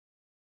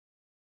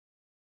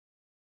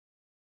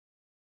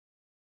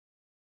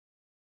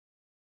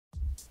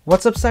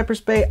What's up,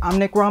 Cypress Bay? I'm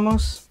Nick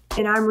Ramos.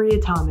 And I'm Rhea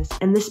Thomas,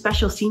 and this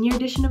special senior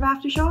edition of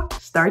Aftershock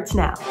starts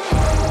now.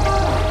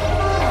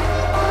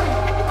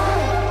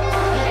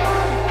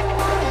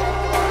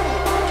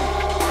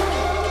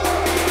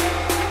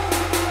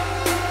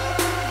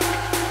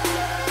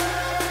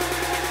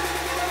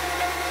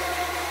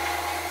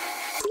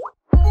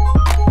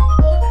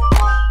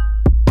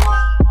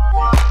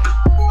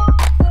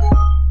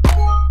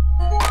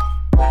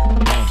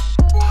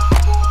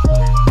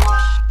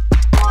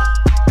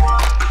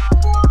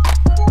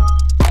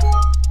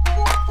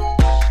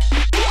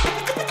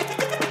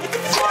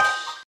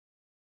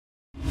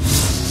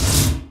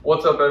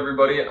 What's up,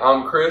 everybody?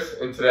 I'm Chris,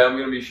 and today I'm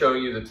going to be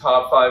showing you the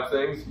top 5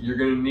 things you're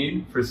going to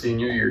need for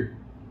senior year.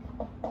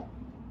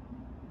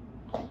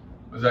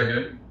 Was that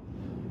good?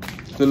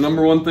 The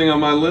number 1 thing on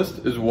my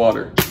list is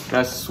water. And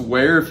I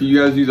swear if you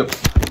guys use a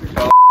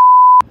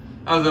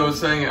as I was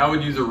saying, I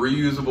would use a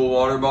reusable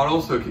water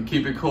bottle so it could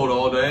keep it cold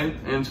all day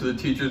and so the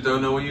teachers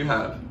don't know what you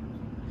have.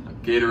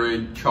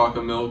 Gatorade,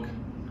 chocolate milk,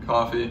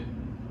 coffee,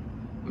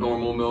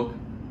 normal milk.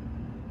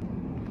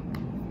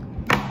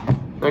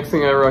 Next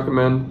thing I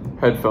recommend,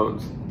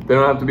 headphones. They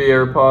don't have to be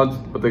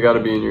AirPods, but they gotta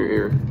be in your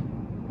ear.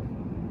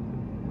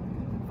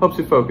 Helps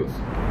you focus.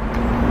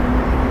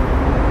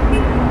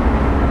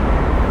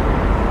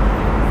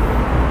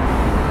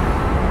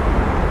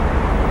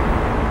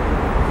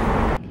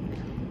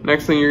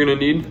 Next thing you're gonna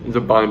need is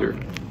a binder,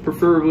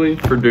 preferably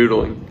for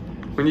doodling.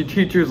 When your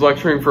teacher's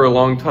lecturing for a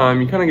long time,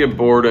 you kind of get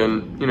bored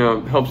and,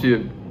 it helps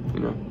you,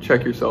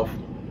 check yourself.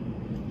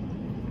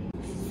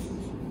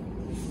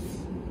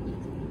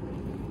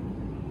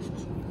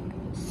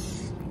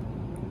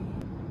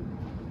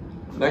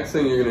 Next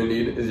thing you're gonna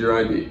need is your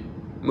ID.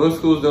 Most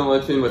schools don't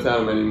let you in without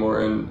them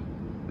anymore, and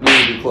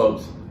neither do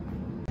clubs.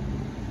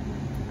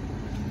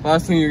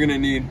 Last thing you're gonna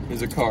need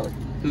is a car.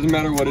 Doesn't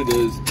matter what it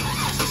is.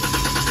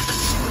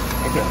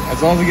 Okay,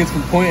 as long as it gets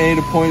from point A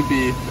to point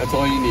B, that's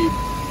all you need.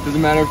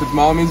 Doesn't matter if it's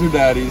mommies or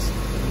daddies.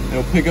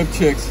 It'll pick up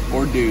chicks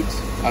or dudes.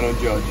 I don't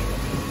judge.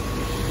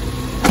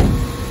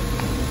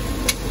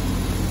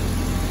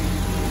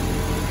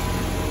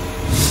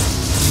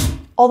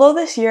 Although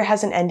this year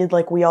hasn't ended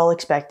like we all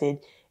expected,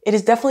 it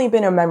has definitely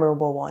been a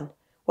memorable one.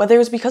 Whether it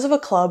was because of a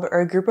club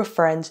or a group of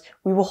friends,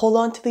 we will hold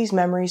on to these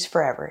memories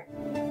forever.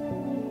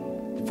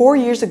 4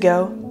 years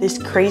ago, this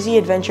crazy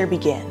adventure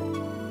began.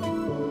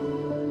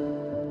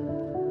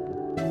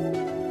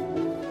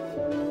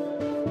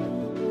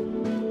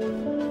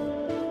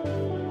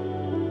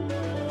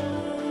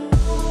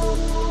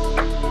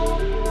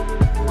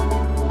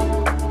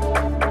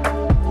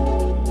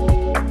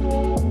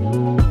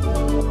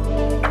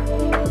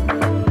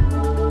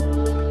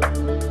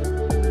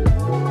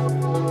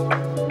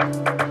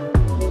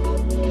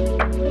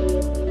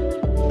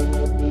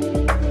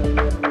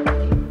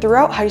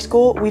 Throughout high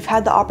school, we've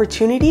had the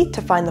opportunity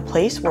to find the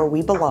place where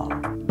we belong.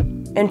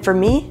 And for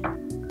me,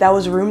 that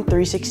was room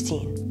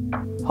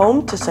 316,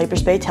 home to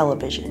Cypress Bay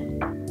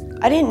Television.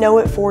 I didn't know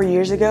it 4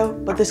 years ago,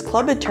 but this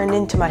club had turned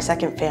into my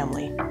second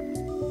family.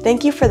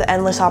 Thank you for the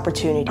endless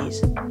opportunities.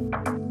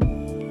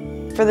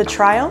 For the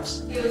triumphs,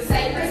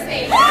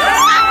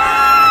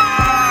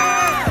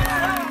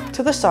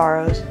 to the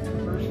sorrows,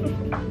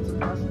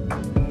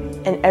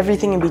 and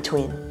everything in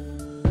between.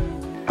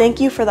 Thank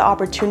you for the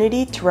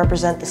opportunity to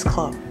represent this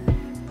club.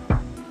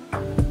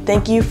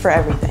 Thank you for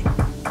everything.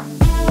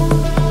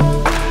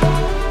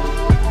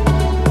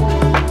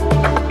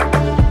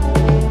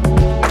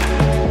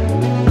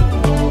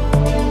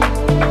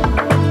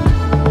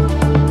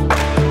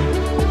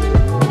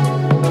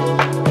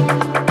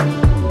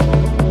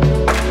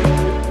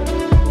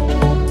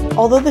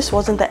 Although this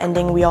wasn't the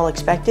ending we all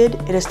expected,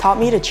 it has taught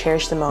me to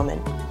cherish the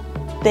moment.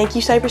 Thank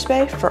you, Cypress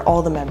Bay, for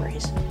all the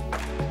memories.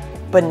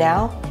 But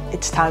now,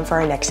 it's time for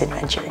our next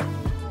adventure.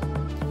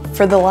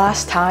 For the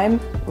last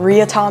time,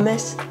 Rhea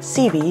Thomas,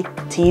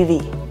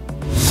 CBTV.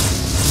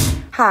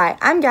 Hi,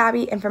 I'm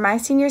Gabby, and for my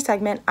senior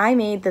segment, I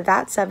made the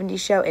That 70s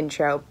Show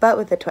intro, but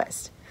with a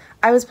twist.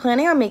 I was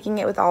planning on making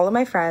it with all of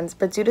my friends,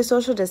 but due to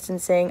social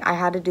distancing, I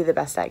had to do the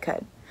best I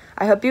could.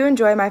 I hope you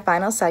enjoy my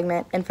final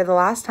segment, and for the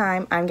last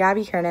time, I'm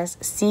Gabby Kernis,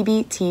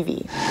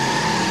 CBTV.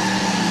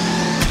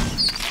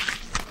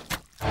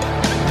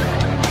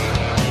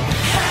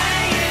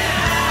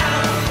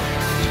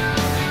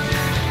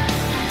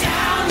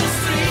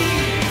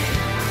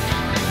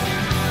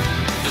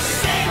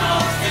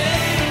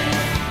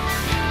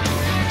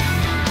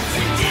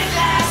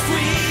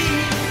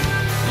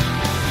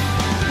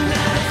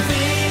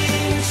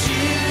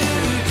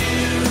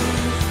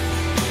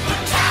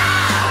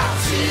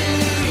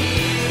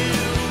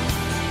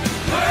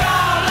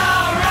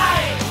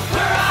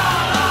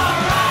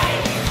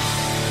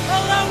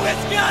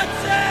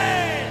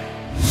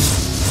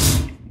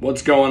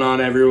 What's going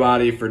on,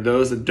 everybody? For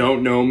those that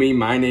don't know me,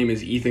 my name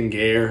is Ethan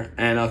Gayer,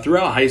 and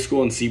throughout high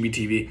school and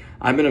CBTV,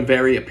 I've been a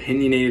very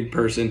opinionated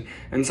person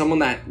and someone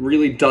that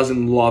really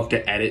doesn't love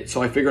to edit,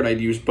 so I figured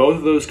I'd use both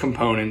of those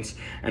components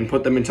and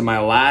put them into my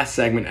last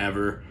segment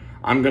ever.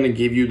 I'm going to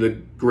give you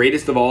the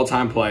greatest of all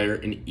time player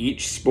in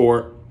each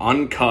sport,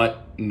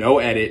 uncut, no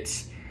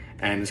edits,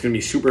 and it's going to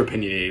be super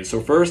opinionated.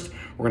 So first,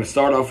 we're going to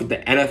start off with the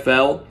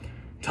NFL.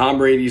 Tom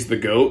Brady's the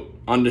GOAT,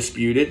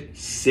 undisputed,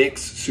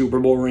 6 Super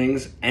Bowl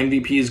rings,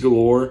 MVPs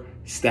galore,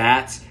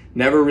 stats,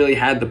 never really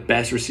had the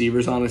best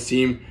receivers on his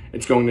team.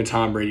 It's going to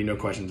Tom Brady, no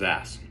questions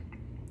asked.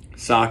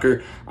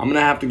 Soccer, I'm going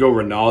to have to go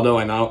Ronaldo.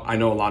 I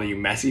know a lot of you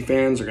Messi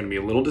fans are going to be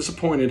a little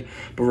disappointed,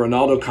 but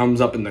Ronaldo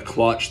comes up in the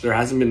clutch. There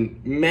hasn't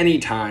been many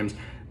times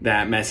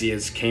that Messi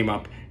has came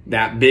up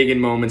that big in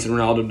moments, and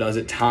Ronaldo does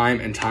it time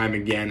and time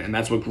again, and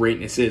that's what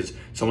greatness is.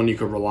 Someone you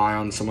could rely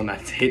on, someone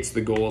that hits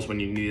the goals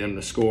when you need them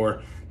to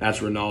score. That's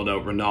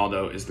Ronaldo.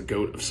 Ronaldo is the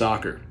GOAT of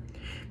soccer.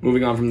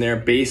 Moving on from there,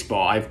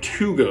 baseball. I have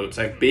 2 GOATs.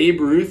 I have Babe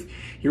Ruth.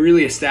 He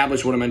really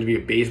established what it meant to be a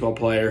baseball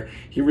player.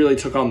 He really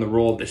took on the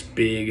role of this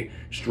big,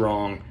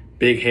 strong,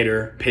 big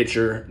hitter,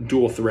 pitcher,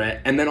 dual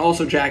threat. And then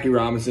also Jackie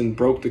Robinson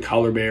broke the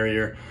color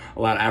barrier,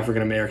 allowed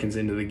African Americans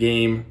into the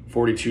game.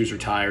 42's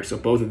retired, so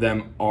both of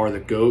them are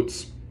the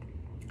GOATs.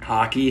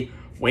 Hockey,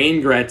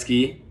 Wayne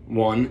Gretzky,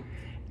 1.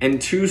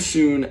 And too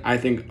soon, I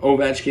think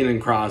Ovechkin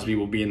and Crosby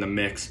will be in the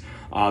mix.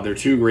 They're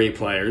 2 great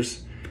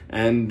players,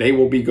 and they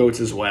will be GOATs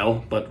as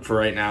well. But for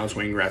right now, it's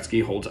Wayne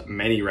Gretzky, holds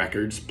many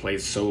records,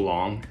 plays so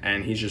long,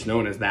 and he's just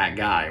known as that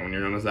guy. When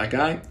you're known as that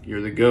guy,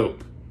 you're the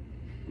GOAT.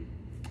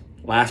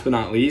 Last but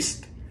not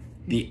least,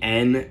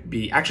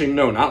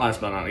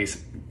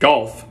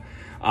 golf.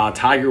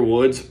 Tiger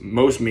Woods,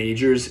 most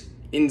majors.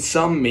 In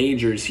some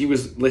majors, he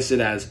was listed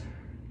as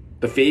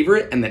the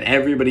favorite and then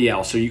everybody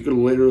else. So you could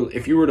literally,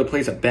 if you were to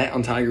place a bet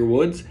on Tiger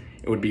Woods,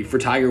 it would be for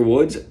Tiger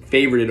Woods,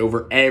 favorited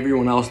over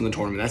everyone else in the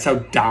tournament. That's how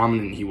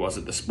dominant he was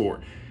at the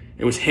sport.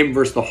 It was him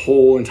versus the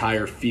whole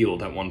entire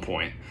field at one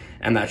point,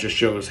 and that just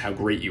shows how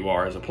great you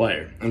are as a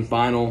player. And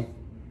final,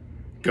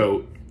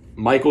 GOAT,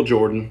 Michael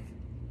Jordan,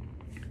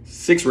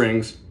 6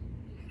 rings,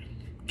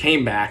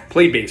 came back,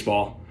 played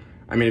baseball.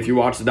 I mean, if you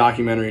watch the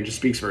documentary, it just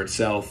speaks for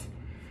itself.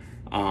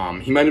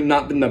 He might have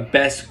not been the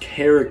best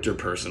character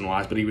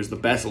person-wise, but he was the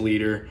best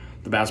leader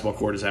the basketball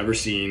court has ever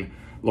seen.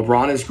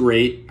 LeBron is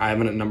great. I have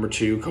him at number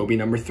 2, Kobe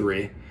number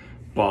 3,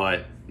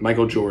 but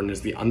Michael Jordan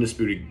is the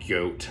undisputed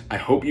GOAT. I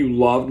hope you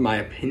loved my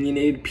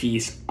opinionated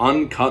piece,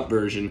 uncut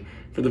version.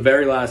 For the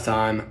very last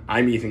time,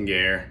 I'm Ethan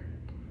Gare.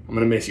 I'm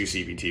going to miss you,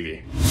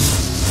 CBTV.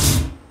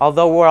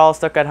 Although we're all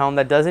stuck at home,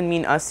 that doesn't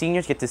mean us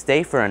seniors get to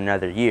stay for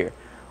another year.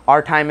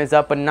 Our time is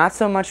up, but not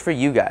so much for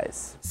you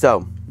guys.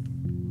 So,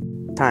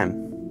 time.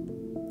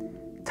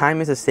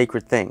 Time is a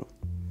sacred thing.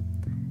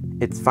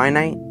 It's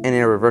finite and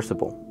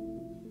irreversible.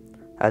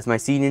 As my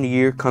senior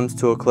year comes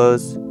to a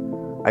close,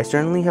 I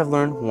certainly have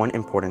learned one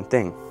important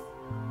thing.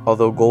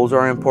 Although goals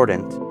are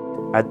important,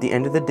 at the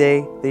end of the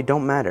day, they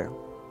don't matter.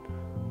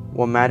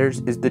 What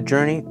matters is the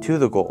journey to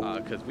the goal.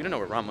 Because we don't know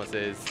where Ramos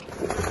is.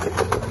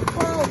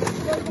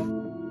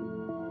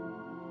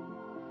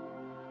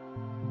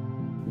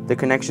 The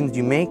connections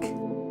you make.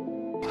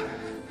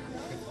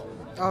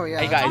 Oh yeah.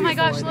 Hey guys. Oh my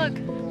gosh, look.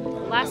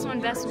 Last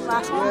one, best one.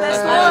 Last one,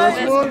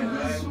 best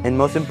one. And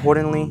most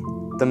importantly,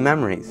 the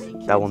memories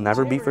that will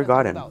never be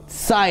forgotten.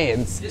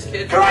 Science.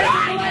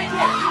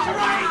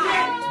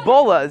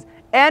 Bolas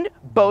and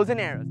bows and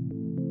arrows.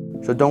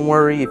 So don't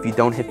worry if you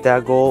don't hit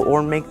that goal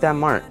or make that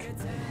mark.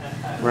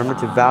 Remember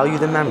to value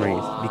the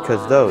memories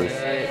because those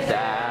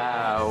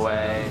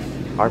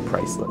are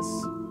priceless.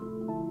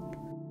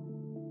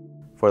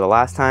 For the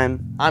last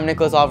time, I'm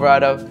Nicholas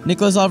Alvarado.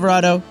 Nicholas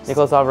Alvarado,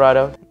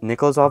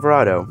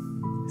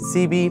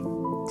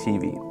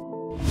 CBTV.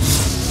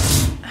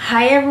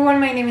 Hi everyone,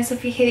 my name is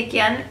Sophie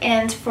Hedikian,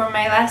 and for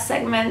my last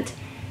segment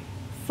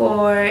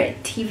for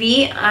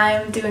TV,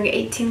 I'm doing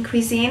 18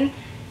 Cuisine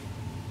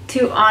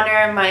to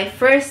honor my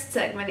first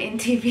segment in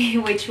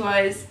TV, which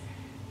was,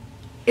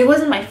 it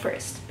wasn't my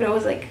first, but it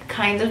was like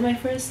kind of my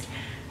first,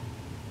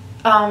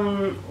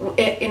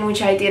 in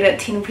which I did a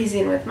teen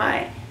cuisine with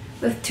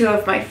 2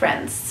 of my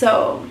friends.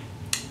 So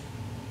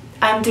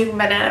I'm doing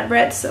banana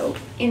bread, so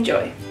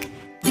enjoy.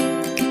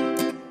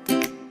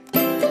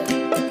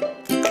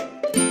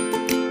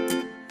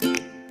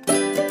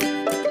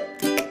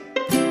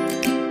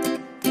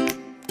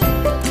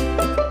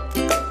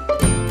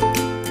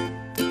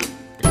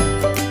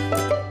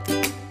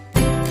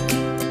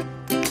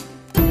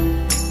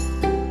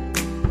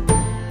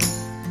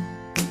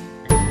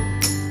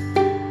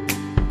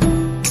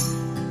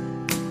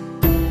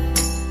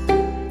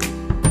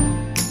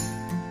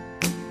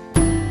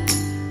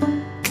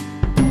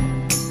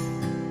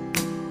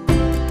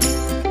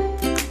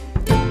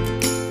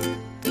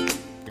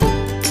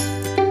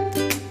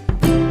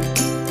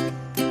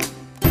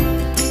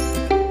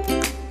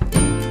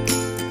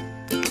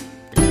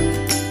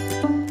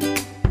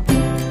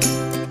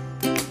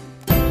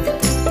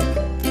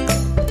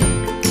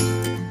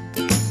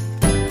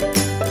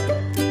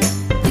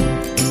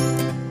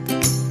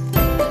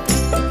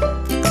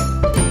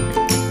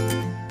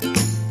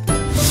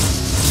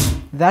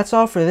 That's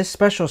all for this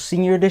special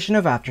senior edition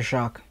of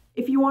Aftershock.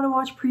 If you want to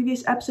watch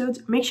previous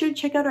episodes, make sure to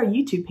check out our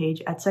YouTube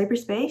page at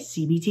Cypress Bay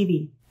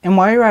CBTV. And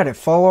while you're at it,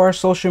 follow our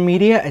social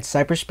media at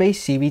Cypress Bay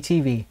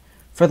CBTV.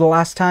 For the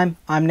last time,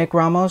 I'm Nick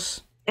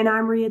Ramos. And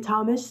I'm Rhea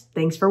Thomas.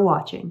 Thanks for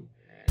watching.